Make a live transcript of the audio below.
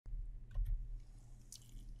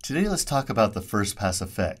Today let's talk about the first pass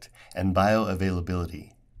effect and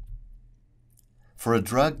bioavailability. For a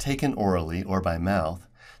drug taken orally or by mouth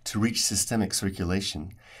to reach systemic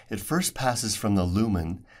circulation, it first passes from the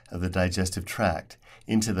lumen of the digestive tract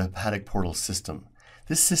into the hepatic portal system.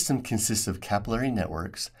 This system consists of capillary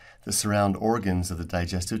networks that surround organs of the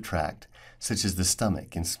digestive tract, such as the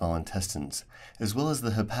stomach and small intestines, as well as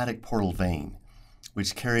the hepatic portal vein,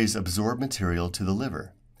 which carries absorbed material to the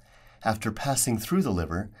liver. After passing through the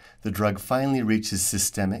liver, the drug finally reaches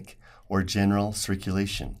systemic or general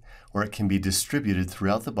circulation, where it can be distributed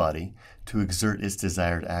throughout the body to exert its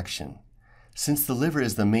desired action. Since the liver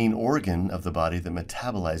is the main organ of the body that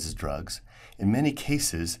metabolizes drugs, in many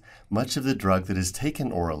cases, much of the drug that is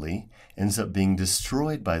taken orally ends up being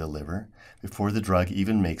destroyed by the liver before the drug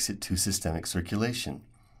even makes it to systemic circulation.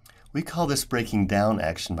 We call this breaking down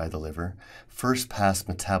action by the liver first-pass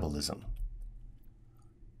metabolism.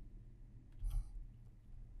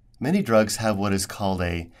 Many drugs have what is called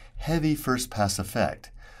a heavy first-pass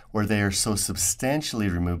effect, where they are so substantially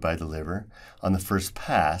removed by the liver on the first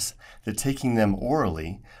pass that taking them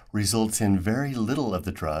orally results in very little of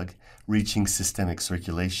the drug reaching systemic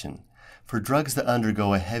circulation. For drugs that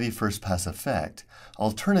undergo a heavy first-pass effect,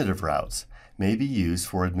 alternative routes may be used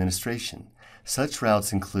for administration. Such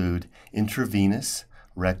routes include intravenous,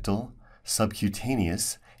 rectal,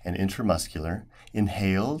 subcutaneous, and intramuscular,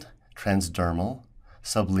 inhaled, transdermal,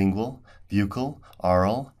 sublingual, buccal,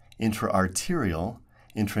 oral, intraarterial,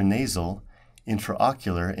 intranasal,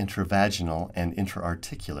 intraocular, intravaginal, and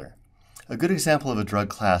intraarticular. A good example of a drug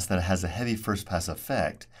class that has a heavy first-pass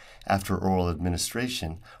effect after oral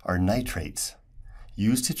administration are nitrates,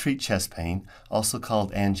 used to treat chest pain, also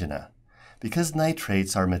called angina. Because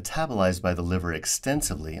nitrates are metabolized by the liver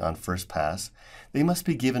extensively on first pass, they must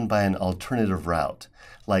be given by an alternative route,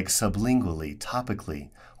 like sublingually, topically,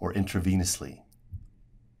 or intravenously.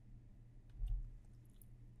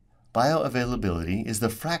 Bioavailability is the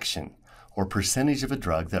fraction or percentage of a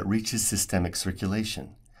drug that reaches systemic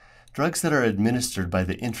circulation. Drugs that are administered by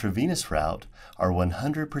the intravenous route are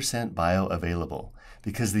 100% bioavailable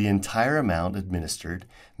because the entire amount administered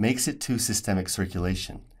makes it to systemic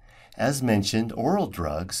circulation. As mentioned, oral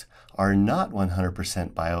drugs are not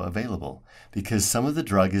 100% bioavailable because some of the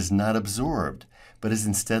drug is not absorbed but is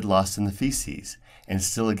instead lost in the feces, and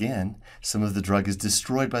still again, some of the drug is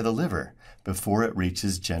destroyed by the liver before it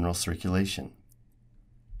reaches general circulation.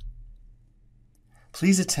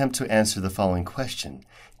 Please attempt to answer the following question,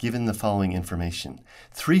 given the following information.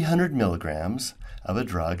 300 milligrams of a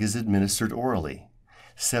drug is administered orally.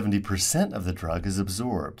 70% of the drug is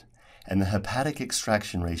absorbed, and the hepatic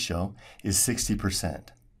extraction ratio is 60%.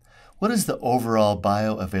 What is the overall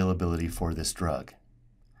bioavailability for this drug?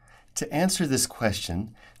 To answer this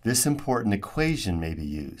question, this important equation may be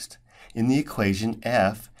used. In the equation,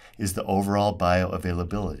 F is the overall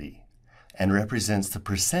bioavailability and represents the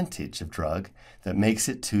percentage of drug that makes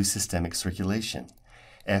it to systemic circulation.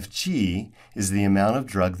 Fg is the amount of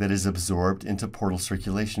drug that is absorbed into portal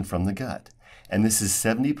circulation from the gut, and this is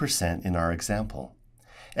 70% in our example.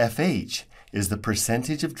 Fh is the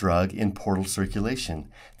percentage of drug in portal circulation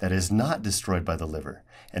that is not destroyed by the liver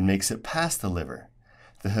and makes it past the liver.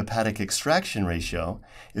 The hepatic extraction ratio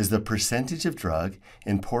is the percentage of drug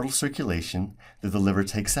in portal circulation that the liver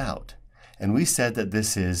takes out, and we said that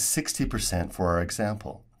this is 60% for our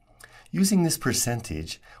example. Using this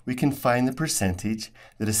percentage, we can find the percentage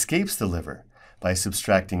that escapes the liver by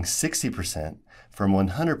subtracting 60% from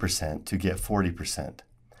 100% to get 40%.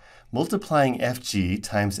 Multiplying Fg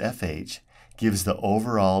times Fh gives the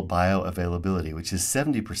overall bioavailability, which is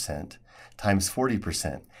 70% times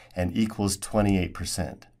 40% and equals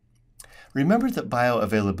 28%. Remember that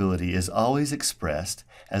bioavailability is always expressed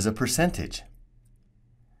as a percentage.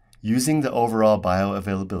 Using the overall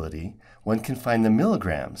bioavailability, one can find the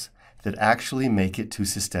milligrams that actually make it to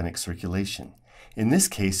systemic circulation. In this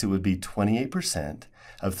case, it would be 28%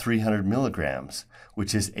 of 300 milligrams,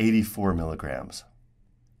 which is 84 milligrams.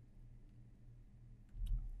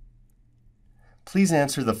 Please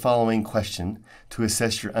answer the following question to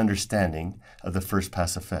assess your understanding of the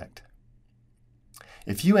first-pass effect.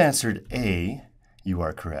 If you answered A, you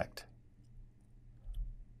are correct.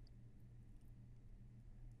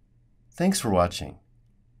 Thanks for watching.